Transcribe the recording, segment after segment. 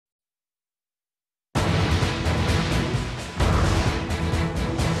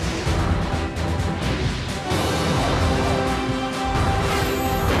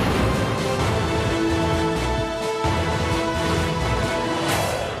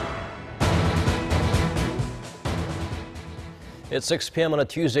It's 6 p.m. on a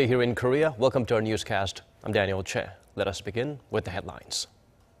Tuesday here in Korea. Welcome to our newscast. I'm Daniel Che. Let us begin with the headlines.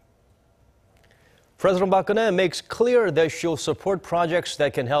 President Park Geun-hye makes clear that she'll support projects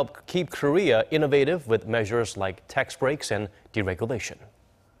that can help keep Korea innovative with measures like tax breaks and deregulation.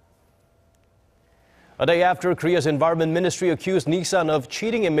 A day after Korea's Environment Ministry accused Nissan of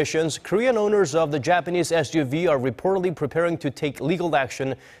cheating emissions, Korean owners of the Japanese SUV are reportedly preparing to take legal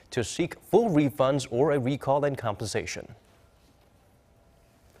action to seek full refunds or a recall and compensation.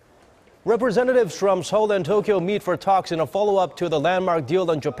 Representatives from Seoul and Tokyo meet for talks in a follow-up to the landmark deal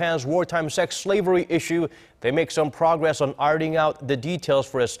on Japan's wartime sex slavery issue. They make some progress on ironing out the details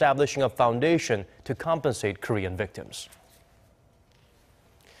for establishing a foundation to compensate Korean victims.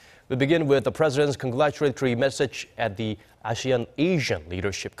 We begin with the president's congratulatory message at the ASEAN-Asian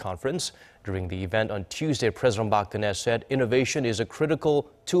Leadership Conference. During the event on Tuesday, President Park Geun-hye said innovation is a critical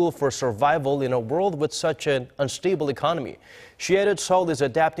tool for survival in a world with such an unstable economy. She added Seoul is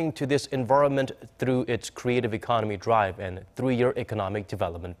adapting to this environment through its creative economy drive and three-year economic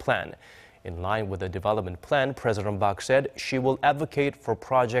development plan. In line with the development plan, President Park said she will advocate for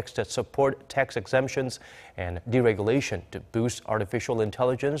projects that support tax exemptions and deregulation to boost artificial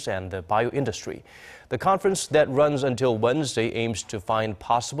intelligence and the bio-industry. The conference that runs until Wednesday aims to find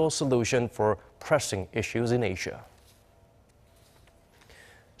possible solution for pressing issues in Asia.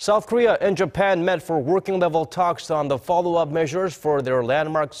 South Korea and Japan met for working-level talks on the follow-up measures for their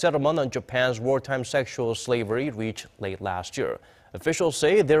landmark settlement on Japan's wartime sexual slavery reached late last year. Officials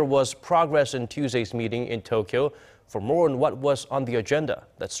say there was progress in Tuesday's meeting in Tokyo. For more on what was on the agenda,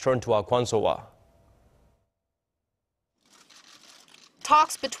 let's turn to our Kwon So-hwa.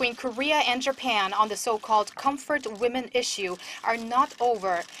 Talks between Korea and Japan on the so-called comfort women issue are not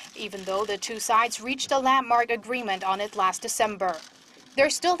over, even though the two sides reached a landmark agreement on it last December.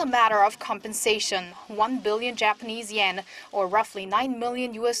 There's still the matter of compensation, 1 billion Japanese yen, or roughly $9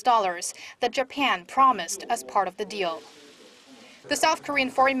 million that Japan promised as part of the deal. The South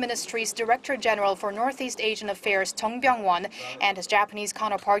Korean Foreign Ministry's Director General for Northeast Asian Affairs Chung Byung-won and his Japanese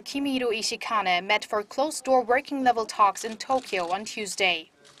counterpart Kimiru Ishikane met for closed-door working-level talks in Tokyo on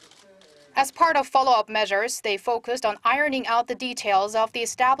Tuesday. As part of follow-up measures, they focused on ironing out the details of the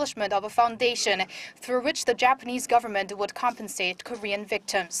establishment of a foundation through which the Japanese government would compensate Korean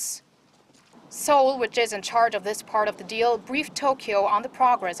victims. Seoul, which is in charge of this part of the deal, briefed Tokyo on the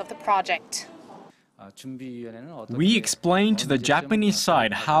progress of the project. We explained to the Japanese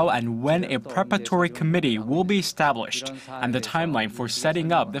side how and when a preparatory committee will be established and the timeline for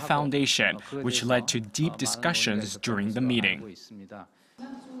setting up the foundation, which led to deep discussions during the meeting.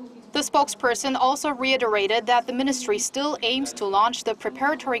 The spokesperson also reiterated that the ministry still aims to launch the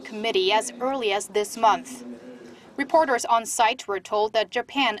preparatory committee as early as this month. Reporters on site were told that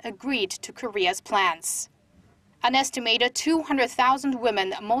Japan agreed to Korea's plans. An estimated 200,000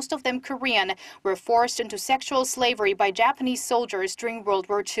 women, most of them Korean, were forced into sexual slavery by Japanese soldiers during World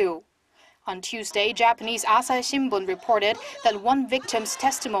War II. On Tuesday, Japanese Asahi Shimbun reported that one victim's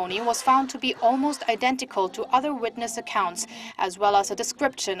testimony was found to be almost identical to other witness accounts, as well as a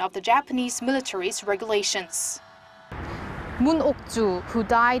description of the Japanese military's regulations. Moon Ok-ju, who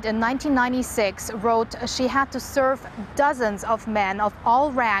died in 1996, wrote she had to serve dozens of men of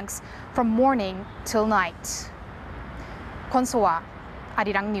all ranks from morning till night. Kwon So-hwa,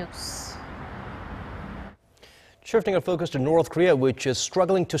 Arirang News. Shifting our focus to North Korea, which is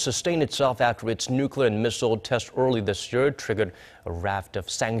struggling to sustain itself after its nuclear and missile test early this year triggered a raft of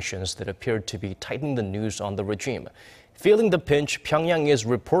sanctions that appeared to be tightening the noose on the regime. Feeling the pinch, Pyongyang is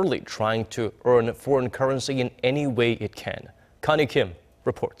reportedly trying to earn foreign currency in any way it can. Connie Kim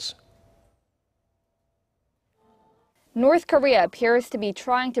reports. North Korea appears to be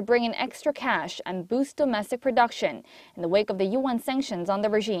trying to bring in extra cash and boost domestic production in the wake of the UN sanctions on the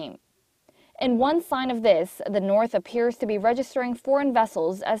regime. In one sign of this, the North appears to be registering foreign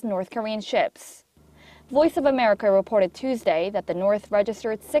vessels as North Korean ships. Voice of America reported Tuesday that the North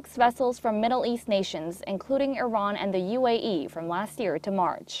registered 6 vessels from Middle East nations, including Iran and the UAE, from last year to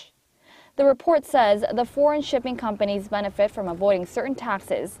March. The report says the foreign shipping companies benefit from avoiding certain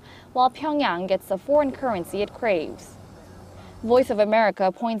taxes, while Pyongyang gets the foreign currency it craves. Voice of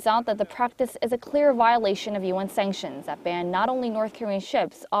America points out that the practice is a clear violation of UN sanctions that ban not only North Korean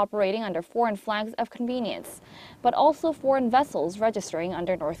ships operating under foreign flags of convenience, but also foreign vessels registering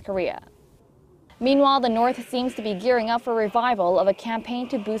under North Korea. Meanwhile, the North seems to be gearing up for revival of a campaign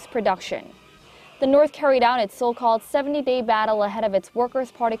to boost production. The North carried out its so-called 70-day battle ahead of its Workers'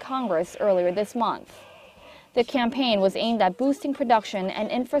 Party Congress earlier this month. The campaign was aimed at boosting production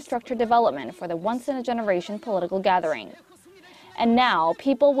and infrastructure development for the once-in-a-generation political gathering. And now,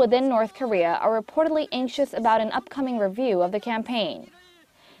 people within North Korea are reportedly anxious about an upcoming review of the campaign.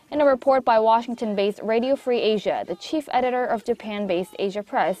 In a report by Washington-based Radio Free Asia, the chief editor of Japan-based Asia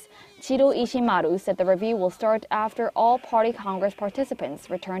Press, Jiro Ishimaru, said the review will start after all party Congress participants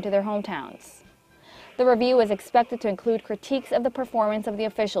return to their hometowns. The review is expected to include critiques of the performance of the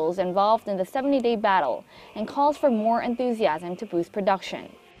officials involved in the 70-day battle and calls for more enthusiasm to boost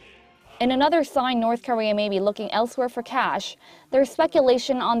production. In another sign North Korea may be looking elsewhere for cash, there's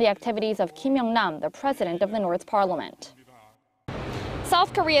speculation on the activities of Kim Yong-nam, the president of the North's parliament.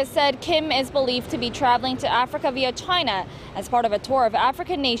 South Korea said Kim is believed to be traveling to Africa via China as part of a tour of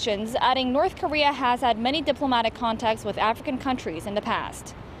African nations, adding North Korea has had many diplomatic contacts with African countries in the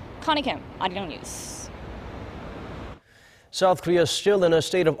past. Connie Kim, Arirang News. South Korea is still in a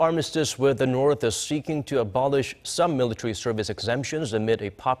state of armistice with the North is seeking to abolish some military service exemptions amid a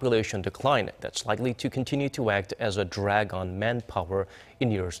population decline that's likely to continue to act as a drag on manpower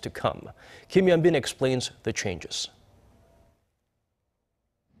in years to come. Kim Yeon-bin explains the changes.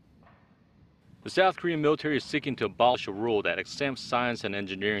 The South Korean military is seeking to abolish a rule that exempts science and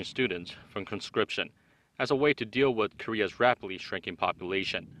engineering students from conscription as a way to deal with Korea's rapidly shrinking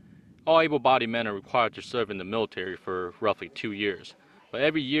population. All able-bodied men are required to serve in the military for roughly 2 years, but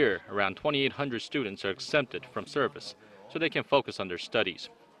every year around 2,800 students are exempted from service so they can focus on their studies.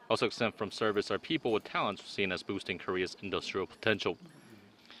 Also exempt from service are people with talents seen as boosting Korea's industrial potential.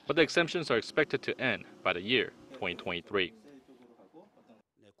 But the exemptions are expected to end by the year 2023.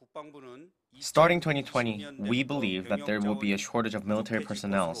 Starting 2020, we believe that there will be a shortage of military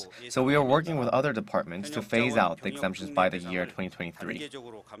personnel, so we are working with other departments to phase out the exemptions by the year 2023.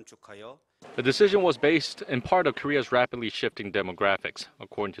 The decision was based in part on Korea's rapidly shifting demographics.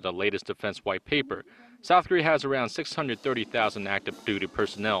 According to the latest defense white paper, South Korea has around 630,000 active duty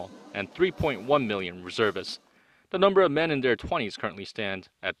personnel and 3.1 million reservists. The number of men in their 20s currently stands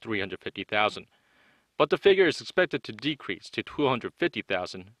at 350,000. But the figure is expected to decrease to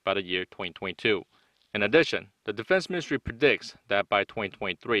 250,000 by the year 2022. In addition, the Defense Ministry predicts that by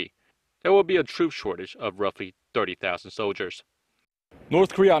 2023, there will be a troop shortage of roughly 30,000 soldiers.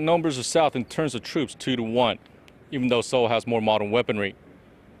 North Korea outnumbers the South in terms of troops 2-1, even though Seoul has more modern weaponry.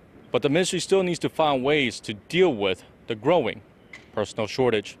 But the ministry still needs to find ways to deal with the growing personnel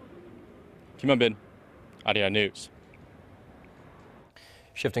shortage. Kim Yeon-bin, Arirang News.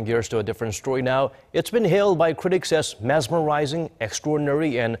 Shifting gears to a different story now, it's been hailed by critics as mesmerizing,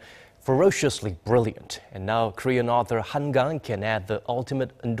 extraordinary, and ferociously brilliant. And now Korean author Han Kang can add the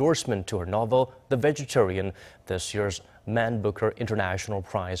ultimate endorsement to her novel, The Vegetarian, this year's Man Booker International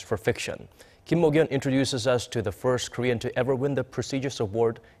Prize for Fiction. Kim Mo-kyun introduces us to the first Korean to ever win the prestigious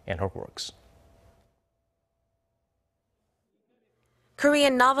award and her works.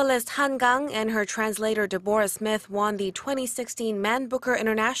 Korean novelist Han Kang and her translator Deborah Smith won the 2016 Man Booker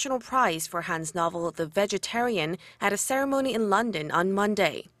International Prize for Han's novel The Vegetarian at a ceremony in London on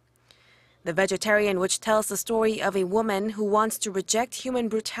Monday. The Vegetarian, which tells the story of a woman who wants to reject human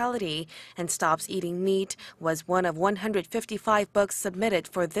brutality and stops eating meat, was one of 155 books submitted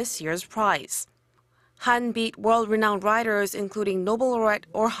for this year's prize. Han beat world-renowned writers including Nobel laureate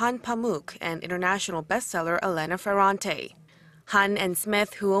Orhan Pamuk and international bestseller Elena Ferrante. Han and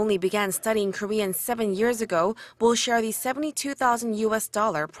Smith, who only began studying Korean 7 years ago, will share the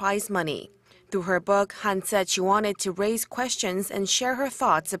 $72,000 prize money. Through her book, Han said she wanted to raise questions and share her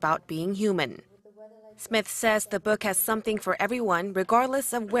thoughts about being human. Smith says the book has something for everyone,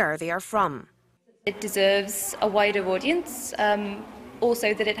 regardless of where they are from. It deserves a wider audience,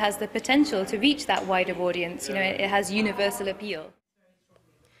 also that it has the potential to reach that wider audience. It has universal appeal.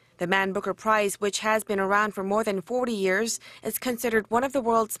 The Man Booker Prize, which has been around for more than 40 years, is considered one of the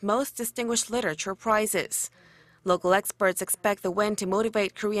world's most distinguished literature prizes. Local experts expect the win to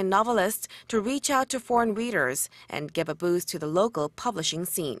motivate Korean novelists to reach out to foreign readers and give a boost to the local publishing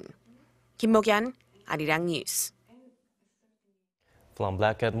scene. Kim Mo-kyun, Arirang News. From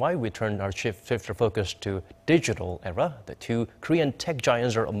black and white, we turn our shift focus to digital era. The two Korean tech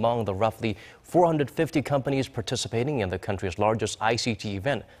giants are among the roughly 450 companies participating in the country's largest ICT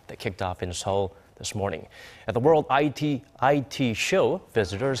event that kicked off in Seoul this morning. At the World IT Show,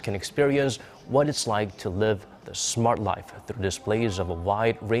 visitors can experience what it's like to live the smart life through displays of a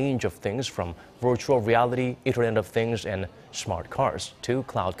wide range of things from virtual reality, Internet of Things, and smart cars to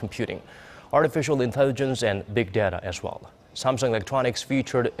cloud computing, artificial intelligence, and big data as well. Samsung Electronics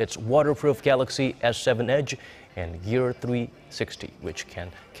featured its waterproof Galaxy S7 Edge and Gear 360, which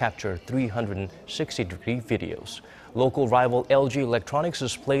can capture 360-degree videos. Local rival LG Electronics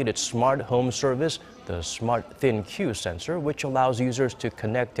displayed its smart home service, the Smart Thin Q sensor, which allows users to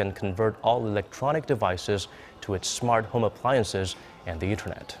connect and convert all electronic devices to its smart home appliances and the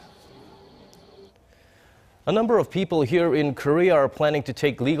internet. A number of people here in Korea are planning to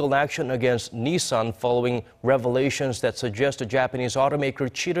take legal action against Nissan following revelations that suggest the Japanese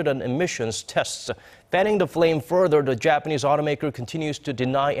automaker cheated on emissions tests. Fanning the flame further, the Japanese automaker continues to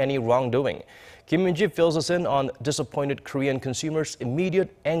deny any wrongdoing. Kim Min-ji fills us in on disappointed Korean consumers'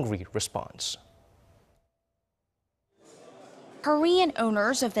 immediate angry response. Korean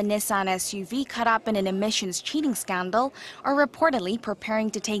owners of the Nissan SUV caught up in an emissions cheating scandal are reportedly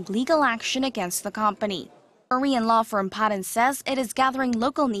preparing to take legal action against the company. Korean law firm Paden says it is gathering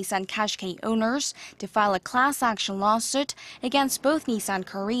local Nissan Qashqai owners to file a class action lawsuit against both Nissan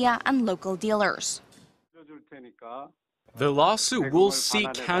Korea and local dealers. The lawsuit will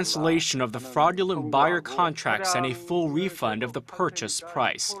seek cancellation of the fraudulent buyer contracts and a full refund of the purchase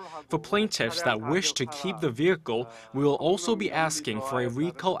price. For plaintiffs that wish to keep the vehicle, we will also be asking for a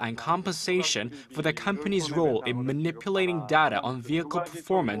recall and compensation for the company's role in manipulating data on vehicle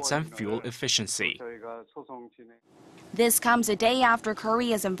performance and fuel efficiency. This comes a day after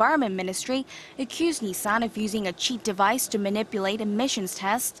Korea's Environment Ministry accused Nissan of using a cheat device to manipulate emissions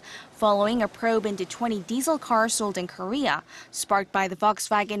tests following a probe into 20 diesel cars sold in Korea, sparked by the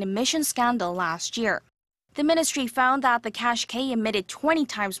Volkswagen emission scandal last year. The ministry found that the Qashqai emitted 20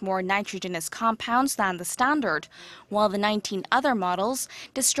 times more nitrogenous compounds than the standard, while the 19 other models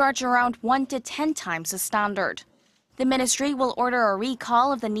discharged around 1 to 10 times the standard. The ministry will order a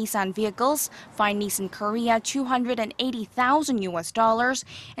recall of the Nissan vehicles, fine Nissan Korea $280,000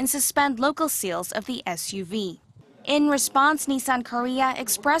 and suspend local sales of the SUV. In response, Nissan Korea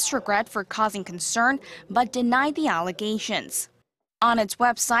expressed regret for causing concern but denied the allegations. On its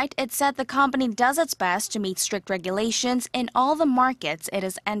website, it said the company does its best to meet strict regulations in all the markets it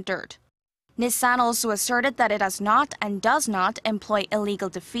has entered. Nissan also asserted that it has not and does not employ illegal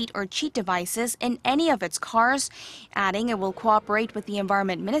defeat or cheat devices in any of its cars, adding it will cooperate with the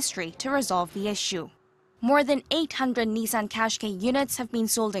Environment Ministry to resolve the issue. More than 800 Nissan Qashqai units have been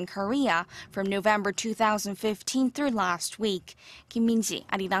sold in Korea from November 2015 through last week. Kim Min-ji,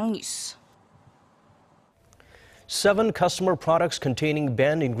 Arirang News. 7 customer products containing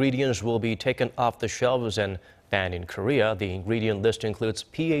banned ingredients will be taken off the shelves and banned in Korea. The ingredient list includes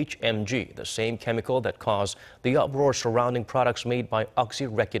PHMG, the same chemical that caused the uproar surrounding products made by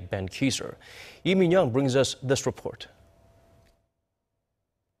oxyrecit benkiser. Lee Min-young brings us this report.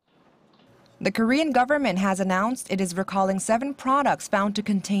 The Korean government has announced it is recalling 7 products found to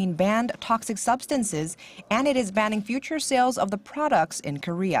contain banned toxic substances, and it is banning future sales of the products in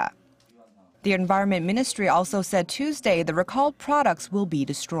Korea. The Environment Ministry also said Tuesday the recalled products will be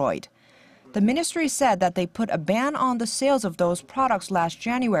destroyed. The ministry said that they put a ban on the sales of those products last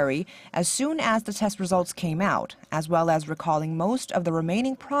January as soon as the test results came out, as well as recalling most of the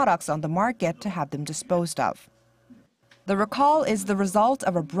remaining products on the market to have them disposed of. The recall is the result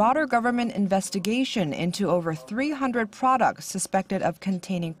of a broader government investigation into over 300 products suspected of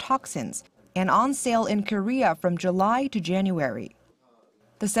containing toxins and on sale in Korea from July to January.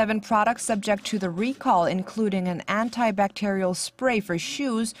 The 7 products subject to the recall, including an antibacterial spray for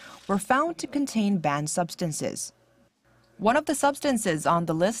shoes, were found to contain banned substances. One of the substances on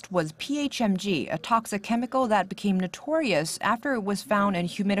the list was PHMG, a toxic chemical that became notorious after it was found in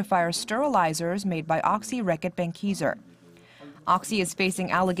humidifier sterilizers made by oxyrecit benkiser. Oxy is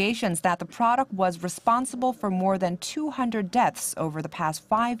facing allegations that the product was responsible for more than 200 deaths over the past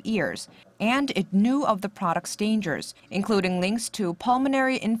 5 years, and it knew of the product's dangers, including links to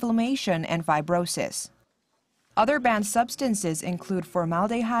pulmonary inflammation and fibrosis. Other banned substances include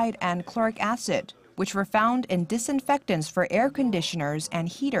formaldehyde and chloric acid, which were found in disinfectants for air conditioners and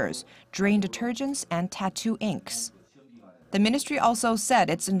heaters, drain detergents, and tattoo inks. The ministry also said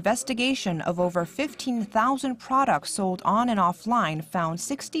its investigation of over 15,000 products sold on and offline found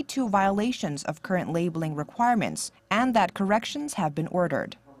 62 violations of current labeling requirements and that corrections have been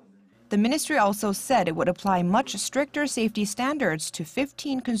ordered. The ministry also said it would apply much stricter safety standards to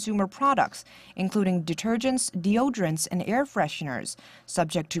 15 consumer products, including detergents, deodorants, and air fresheners,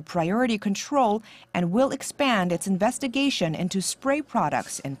 subject to priority control, and will expand its investigation into spray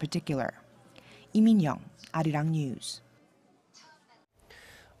products in particular. Lee Min-young, Arirang News.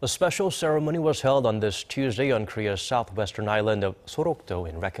 A special ceremony was held on this Tuesday on Korea's southwestern island of Sorokdo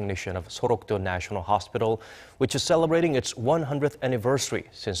in recognition of Sorokdo National Hospital, which is celebrating its 100th anniversary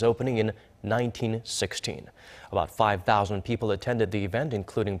since opening in 1916. About 5,000 people attended the event,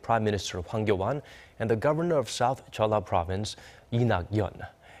 including Prime Minister Hwang Kyo-won and the governor of South Jeolla Province, Lee Nak-yeon.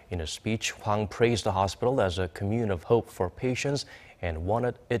 In a speech, Hwang praised the hospital as a commune of hope for patients and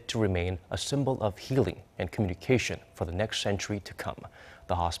wanted it to remain a symbol of healing and communication for the next century to come.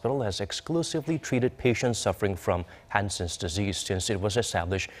 The hospital has exclusively treated patients suffering from Hansen's disease since it was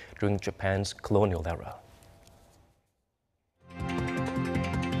established during Japan's colonial era.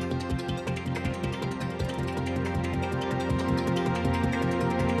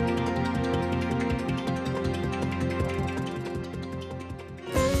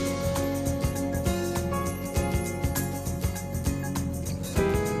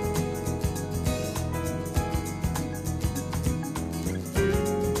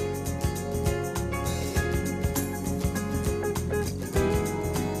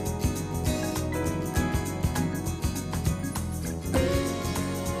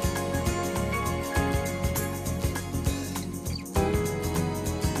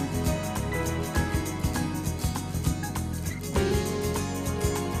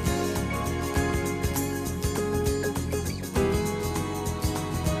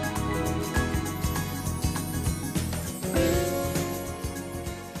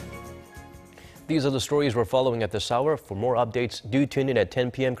 These are the stories we're following at this hour. For more updates, do tune in at 10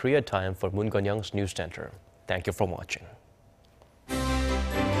 p.m. Korea time for Moon Gon-young's News Center. Thank you for watching.